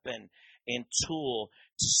weapon and tool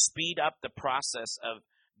to speed up the process of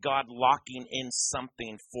God locking in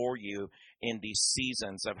something for you in these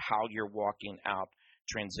seasons of how you're walking out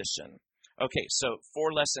transition. Okay, so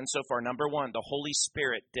 4 lessons so far. Number 1, the Holy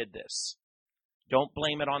Spirit did this. Don't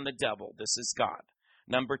blame it on the devil. This is God.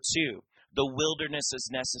 Number 2, the wilderness is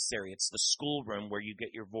necessary. It's the schoolroom where you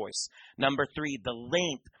get your voice. Number 3, the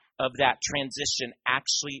length of that transition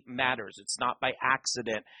actually matters. It's not by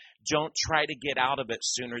accident. Don't try to get out of it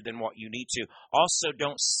sooner than what you need to. Also,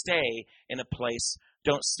 don't stay in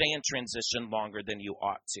transition longer than you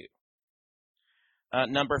ought to.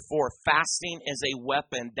 Number 4, fasting is a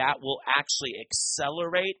weapon that will actually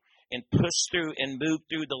accelerate and push through and move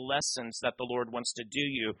through the lessons that the Lord wants to do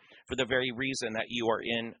you for the very reason that you are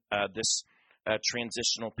in this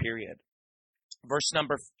transitional period. Verse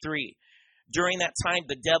number 3, during that time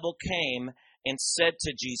the devil came and said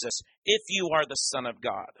to Jesus, if you are the Son of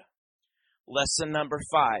God. Lesson number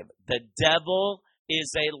 5, the devil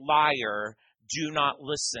is a liar. Do not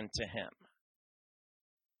listen to him.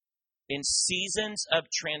 In seasons of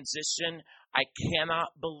transition, I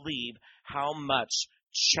cannot believe how much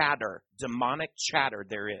chatter, demonic chatter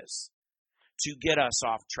there is to get us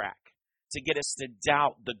off track, to get us to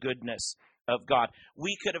doubt the goodness of God.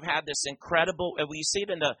 We could have had this incredible, and we see it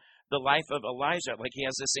in the life of Elijah, like he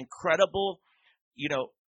has this incredible,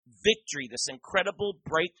 victory, this incredible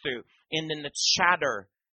breakthrough, and then the chatter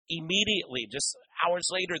immediately, just hours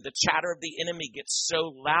later, the chatter of the enemy gets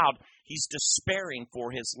so loud, he's despairing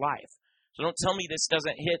for his life. So don't tell me this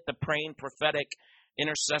doesn't hit the praying, prophetic,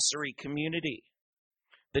 intercessory community.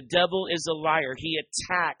 The devil is a liar. He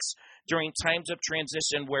attacks during times of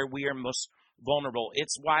transition where we are most vulnerable.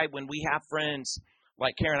 It's why when we have friends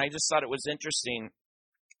like Karen, I just thought it was interesting.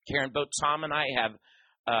 Karen, both Tom and I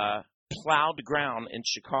have plowed ground in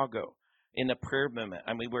Chicago in the prayer movement.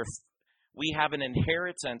 I mean, we have an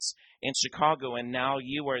inheritance in Chicago, and now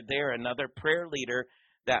you are there, another prayer leader,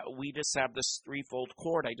 that we just have this threefold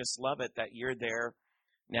cord. I just love it that you're there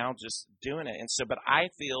now just doing it. And so, but I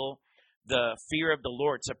feel the fear of the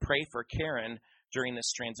Lord to pray for Karen during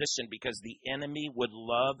this transition, because the enemy would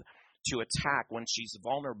love to attack when she's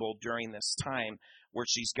vulnerable during this time where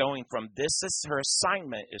she's going from her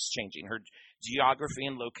assignment is changing, her geography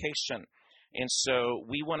and location. And so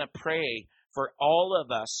we want to pray for all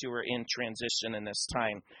of us who are in transition in this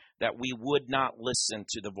time that we would not listen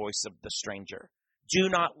to the voice of the stranger. Do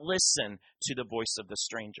not listen to the voice of the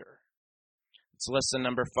stranger. It's lesson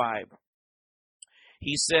number 5.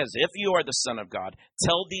 He says, if you are the Son of God,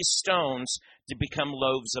 tell these stones to become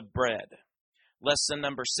loaves of bread. Lesson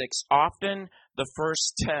number 6, often the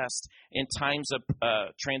first test in times of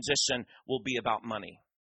transition will be about money.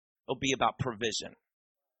 It'll be about provision.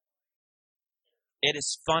 It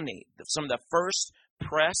is funny. Some of the first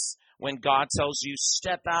press when God tells you,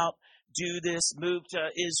 step out, do this, move to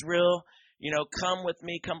Israel, come with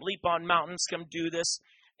me, come leap on mountains, come do this.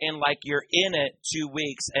 And like you're in it 2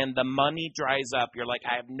 weeks and the money dries up. You're like,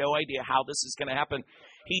 I have no idea how this is going to happen.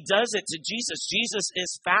 He does it to Jesus. Jesus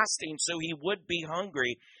is fasting, so he would be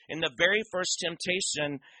hungry. And the very first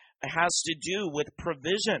temptation has to do with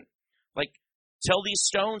provision. Like, tell these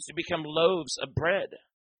stones to become loaves of bread.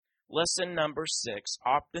 Lesson number 6,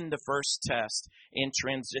 often the first test in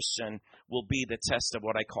transition will be the test of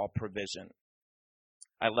what I call provision.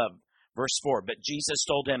 I love verse 4, but Jesus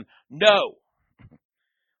told him, no.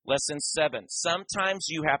 Lesson 7, sometimes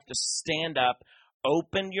you have to stand up,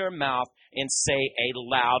 open your mouth, and say a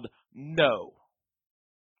loud no.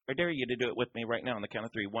 I dare you to do it with me right now on the count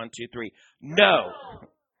of 3. 1, 2, 3. No.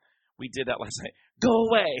 We did that last night. Go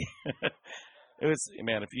away. It was,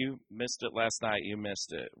 man, if you missed it last night, you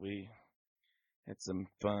missed it. We had some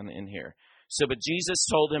fun in here. So, but Jesus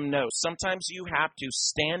told him no. Sometimes you have to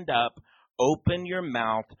stand up, open your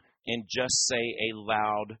mouth, and just say a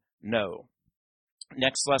loud no.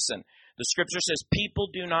 Next lesson. The scripture says, people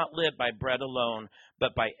do not live by bread alone,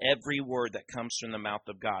 but by every word that comes from the mouth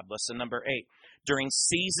of God. Lesson number 8. During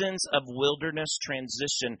seasons of wilderness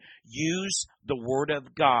transition, use the word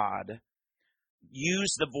of God.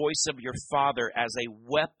 Use the voice of your Father as a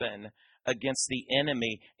weapon against the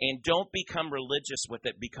enemy, and don't become religious with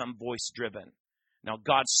it. Become voice-driven. Now,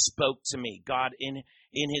 God spoke to me. God, in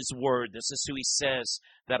his word, this is who he says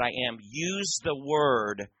that I am. Use the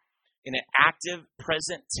word in an active,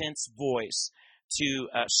 present tense voice to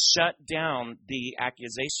shut down the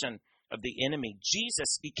accusation of the enemy.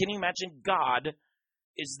 Jesus, can you imagine God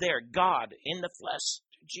is there? God in the flesh,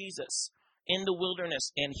 Jesus in the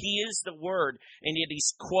wilderness, and he is the word, and yet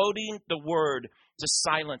he's quoting the word to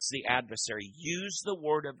silence the adversary. Use the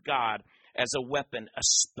word of God as a weapon,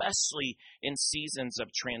 especially in seasons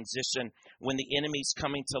of transition when the enemy's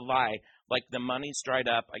coming to lie, like the money's dried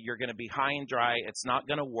up, you're going to be high and dry, it's not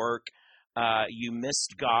going to work, you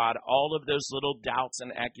missed God, all of those little doubts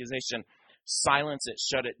and accusation. Silence it,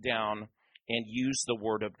 shut it down, and use the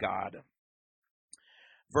word of God.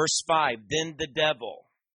 Verse 5, then the devil.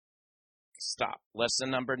 Stop. Lesson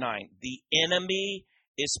number 9. The enemy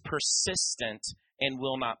is persistent and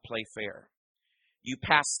will not play fair. You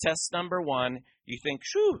pass test number 1. You think,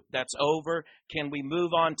 phew, that's over. Can we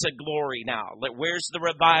move on to glory now? Where's the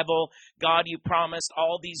revival? God, you promised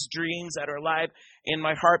all these dreams that are alive in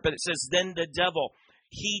my heart. But it says, then the devil,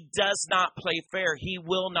 he does not play fair. He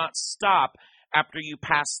will not stop after you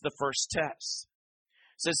pass the first test.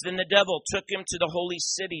 It says, then the devil took him to the holy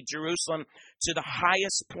city, Jerusalem, to the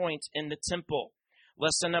highest point in the temple.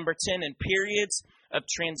 Lesson number 10, in periods of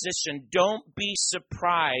transition, don't be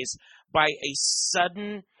surprised by a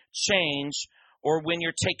sudden change or when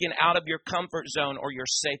you're taken out of your comfort zone or your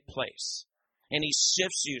safe place. And he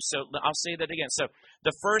shifts you. So I'll say that again. So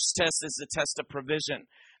the first test is the test of provision.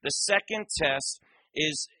 The second test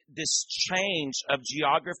is this change of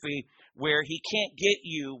geography where he can't get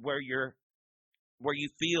you where you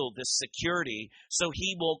feel this security. So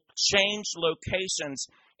he will change locations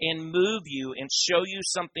and move you and show you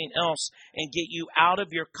something else and get you out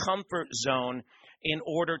of your comfort zone in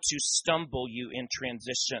order to stumble you in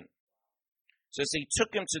transition. So he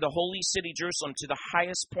took him to the holy city, Jerusalem, to the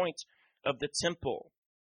highest point of the temple.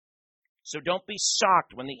 So don't be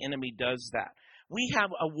shocked when the enemy does that. We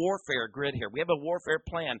have a warfare grid here. We have a warfare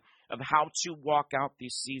plan of how to walk out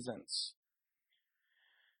these seasons.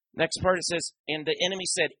 Next part, it says, and the enemy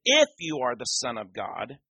said, if you are the Son of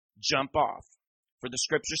God, jump off. For the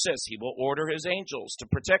scripture says he will order his angels to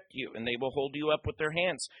protect you, and they will hold you up with their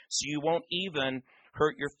hands, so you won't even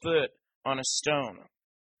hurt your foot on a stone.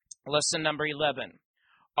 Lesson number 11.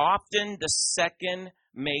 Often the second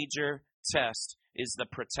major test is the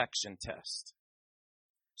protection test.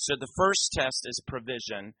 So the first test is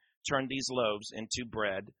provision. Turn these loaves into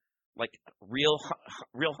bread. Like real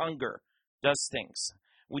hunger does things.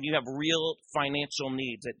 When you have real financial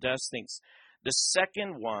needs, it does things. The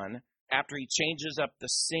second one, after he changes up the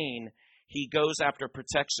scene, he goes after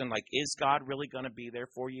protection. Like, is God really going to be there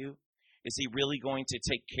for you? Is he really going to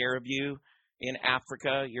take care of you in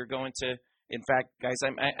Africa? You're going to, in fact, guys,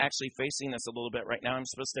 I'm actually facing this a little bit right now. I'm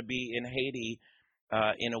supposed to be in Haiti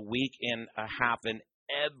in a week and a half, and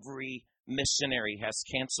every missionary has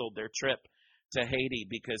canceled their trip to Haiti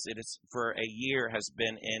because it is for a year has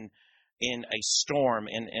been in a storm,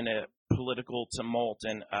 in a political tumult,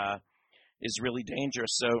 and is really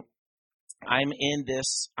dangerous. So I'm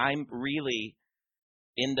really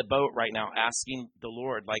in the boat right now asking the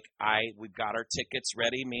Lord, like we've got our tickets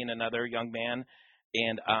ready, me and another young man,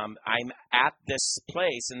 and I'm at this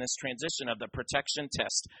place in this transition of the protection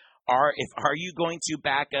test. Are you going to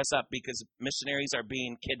back us up because missionaries are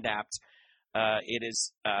being kidnapped? It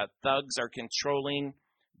is thugs are controlling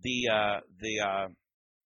the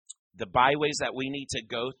byways that we need to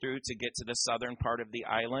go through to get to the southern part of the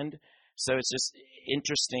island. So it's just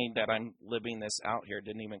interesting that I'm living this out here.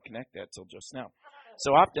 Didn't even connect that till just now.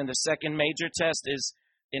 So often the second major test is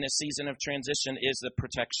in a season of transition is the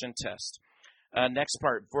protection test. Next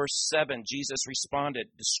part, verse 7, Jesus responded,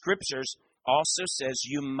 the scriptures also says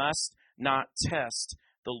you must not test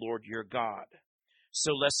the Lord your God.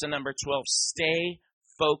 So lesson number 12, stay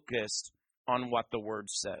focused on what the word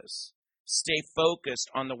says. Stay focused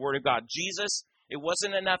on the word of God. Jesus, it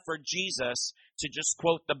wasn't enough for Jesus to just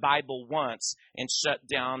quote the Bible once and shut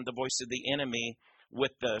down the voice of the enemy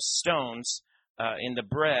with the stones in the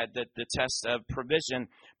bread, the test of provision.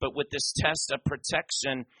 But with this test of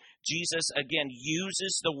protection, Jesus, again,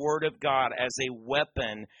 uses the word of God as a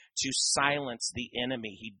weapon to silence the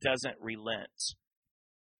enemy. He doesn't relent.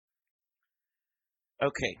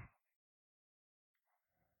 Okay.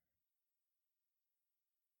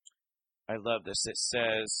 I love this. It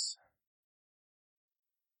says,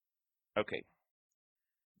 okay,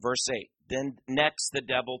 verse 8, then next the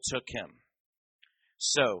devil took him.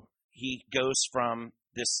 So he goes from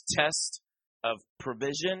this test of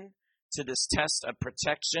provision to this test of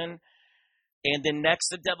protection. And then next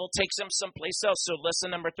the devil takes him someplace else. So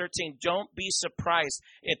lesson number 13, don't be surprised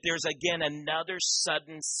if there's again another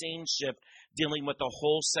sudden scene shift dealing with a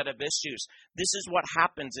whole set of issues. This is what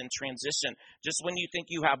happens in transition. Just when you think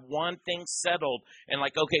you have one thing settled and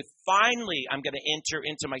like, okay, finally I'm going to enter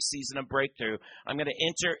into my season of breakthrough. I'm going to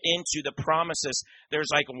enter into the promises.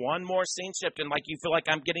 There's like one more scene shift and like you feel like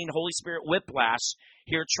I'm getting Holy Spirit whiplash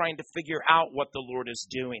here trying to figure out what the Lord is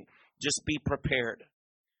doing. Just be prepared.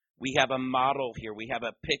 We have a model here. We have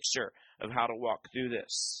a picture of how to walk through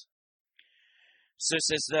this. So it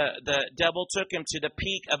says the devil took him to the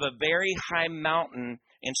peak of a very high mountain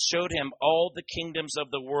and showed him all the kingdoms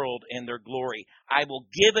of the world and their glory. I will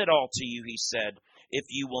give it all to you, he said, if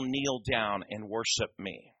you will kneel down and worship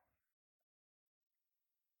me.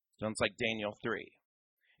 Sounds like Daniel 3.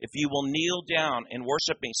 If you will kneel down and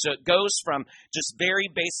worship me. So it goes from just very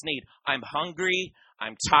base need. I'm hungry.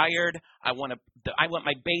 I'm tired. I want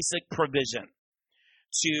my basic provision.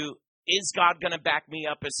 To, is God going to back me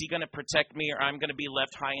up? Is he going to protect me? Or I'm going to be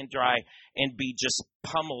left high and dry and be just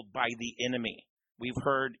pummeled by the enemy? We've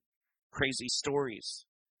heard crazy stories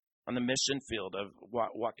on the mission field of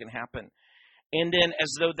what can happen. And then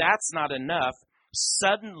as though that's not enough,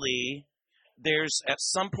 suddenly there's at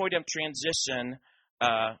some point of transition,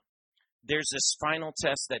 there's this final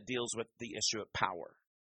test that deals with the issue of power.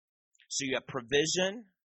 So you have provision,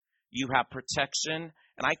 you have protection,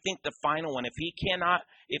 and I think the final one, if he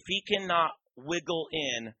cannot wiggle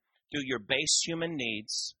in through your base human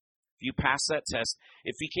needs, if you pass that test,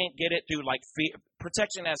 if he can't get it through like fear,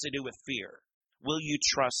 protection has to do with fear. Will you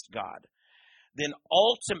trust God? Then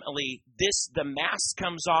ultimately, the mask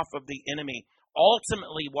comes off of the enemy.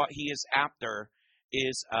 Ultimately, what he is after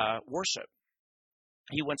is worship.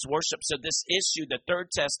 He wants worship. So this issue, the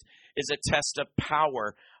third test, is a test of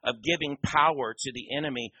power, of giving power to the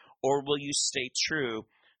enemy, or will you stay true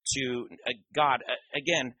to God?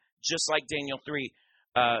 Again, just like Daniel 3,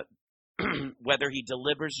 whether he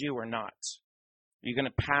delivers you or not, you're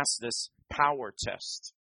going to pass this power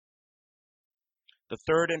test. The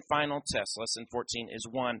third and final test, lesson 14, is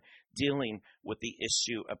one dealing with the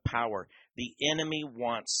issue of power. The enemy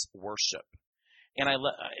wants worship. And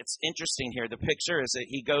it's interesting here. The picture is that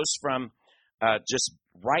he goes from just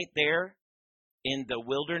right there in the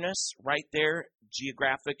wilderness, right there,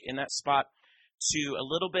 geographic in that spot, to a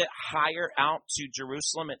little bit higher out to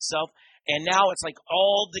Jerusalem itself. And now it's like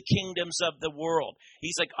all the kingdoms of the world.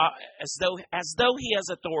 He's like, as though he has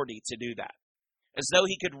authority to do that. As though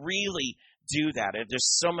he could really do that.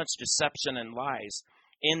 There's so much deception and lies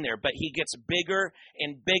in there. But he gets bigger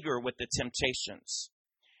and bigger with the temptations.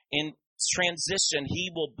 In transition,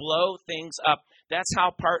 he will blow things up. That's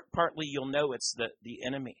how partly you'll know it's the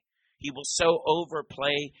enemy. He will so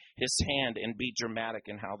overplay his hand and be dramatic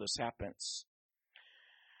in how this happens.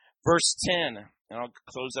 Verse 10, and I'll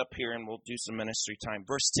close up here and we'll do some ministry time.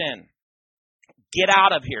 Verse 10, get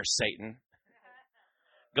out of here, Satan.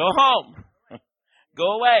 Go home.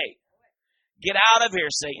 Go away. Get out of here,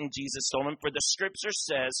 Satan, Jesus told him, for the scripture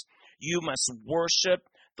says you must worship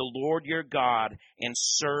the Lord your God and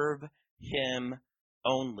serve him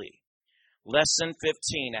only. Lesson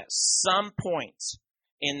 15, at some point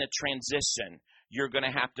in the transition, you're going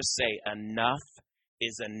to have to say, enough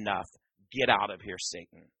is enough. Get out of here,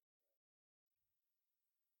 Satan.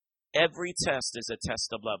 Every test is a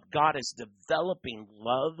test of love. God is developing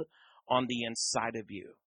love on the inside of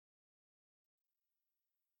you.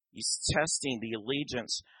 He's testing the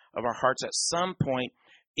allegiance of our hearts. At some point,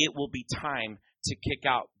 it will be time to kick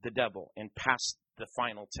out the devil and pass the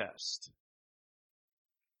final test.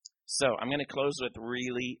 So I'm going to close with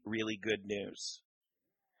really, really good news.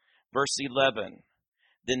 Verse 11,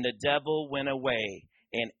 then the devil went away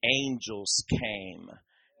and angels came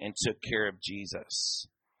and took care of Jesus.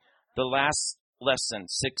 The last lesson,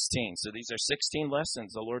 16. So these are 16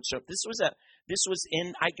 lessons the Lord showed.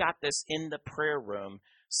 I got this in the prayer room,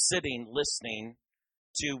 sitting, listening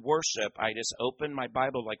to worship. I just opened my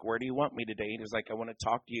Bible, like, where do you want me today? He was like, I want to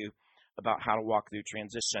talk to you about how to walk through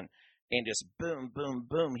transition. And just boom, boom,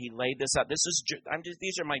 boom, he laid this out.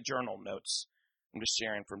 These are my journal notes. I'm just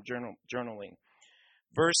sharing from journaling.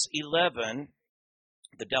 Verse 11,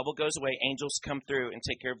 the devil goes away, angels come through and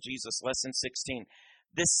take care of Jesus. Lesson 16,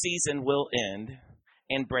 this season will end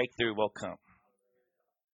and breakthrough will come.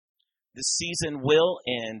 The season will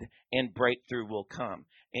end and breakthrough will come.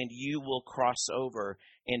 And you will cross over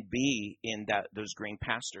and be in those green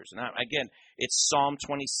pastures. Now, again, it's Psalm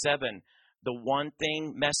 27. The one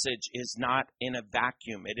thing message is not in a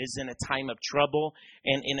vacuum. It is in a time of trouble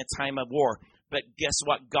and in a time of war. But guess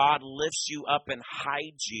what? God lifts you up and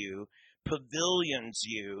hides you, pavilions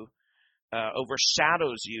you,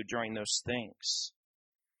 overshadows you during those things.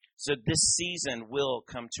 So this season will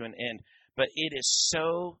come to an end. But it is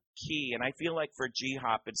so key. And I feel like for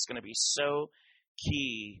G-Hop, it's going to be so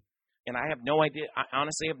key. And I have no idea. I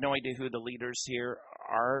honestly have no idea who the leaders here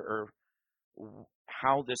are or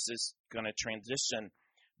how this is going to transition,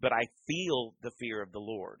 but I feel the fear of the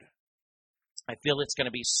Lord. I feel it's going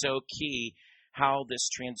to be so key how this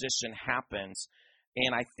transition happens,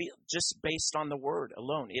 and I feel just based on the word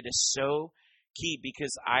alone, it is so key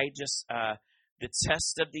because the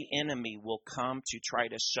test of the enemy will come to try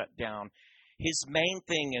to shut down. His main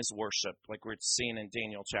thing is worship, like we're seeing in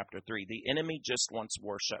Daniel chapter 3. The enemy just wants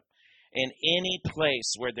worship. In any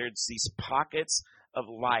place where there's these pockets of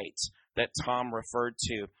light that Tom referred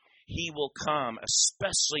to, he will come,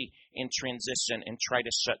 especially in transition, and try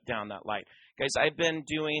to shut down that light. Guys, I've been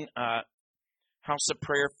doing House of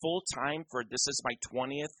Prayer full time this is my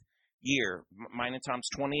 20th year, mine and Tom's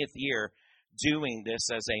 20th year doing this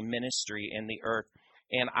as a ministry in the earth.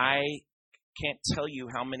 And I can't tell you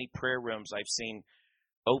how many prayer rooms I've seen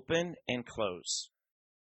open and close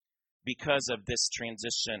because of this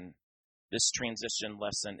transition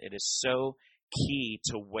lesson. It is so key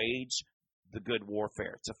to wage the good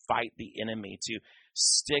warfare, to fight the enemy, to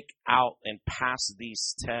stick out and pass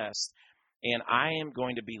these tests. And I am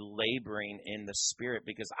going to be laboring in the spirit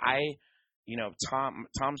because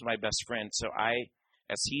Tom's my best friend. So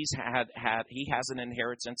as he has an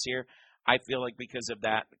inheritance here, I feel like because of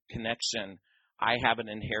that connection, I have an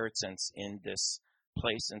inheritance in this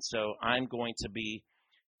place. And so I'm going to be,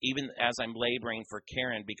 even as I'm laboring for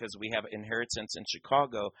Karen, because we have inheritance in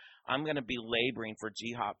Chicago, I'm going to be laboring for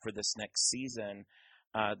G-Hop for this next season,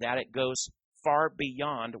 that it goes far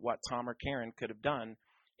beyond what Tom or Karen could have done,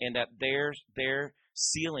 and that their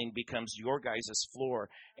ceiling becomes your guys' floor,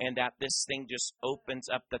 and that this thing just opens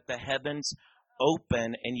up, that the heavens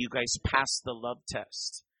open, and you guys pass the love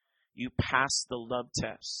test. You pass the love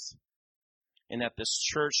test. And that this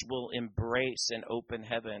church will embrace an open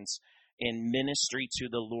heavens in ministry to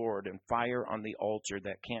the Lord and fire on the altar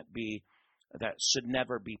that should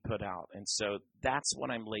never be put out. And so that's what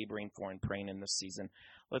I'm laboring for and praying in this season.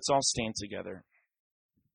 Let's all stand together.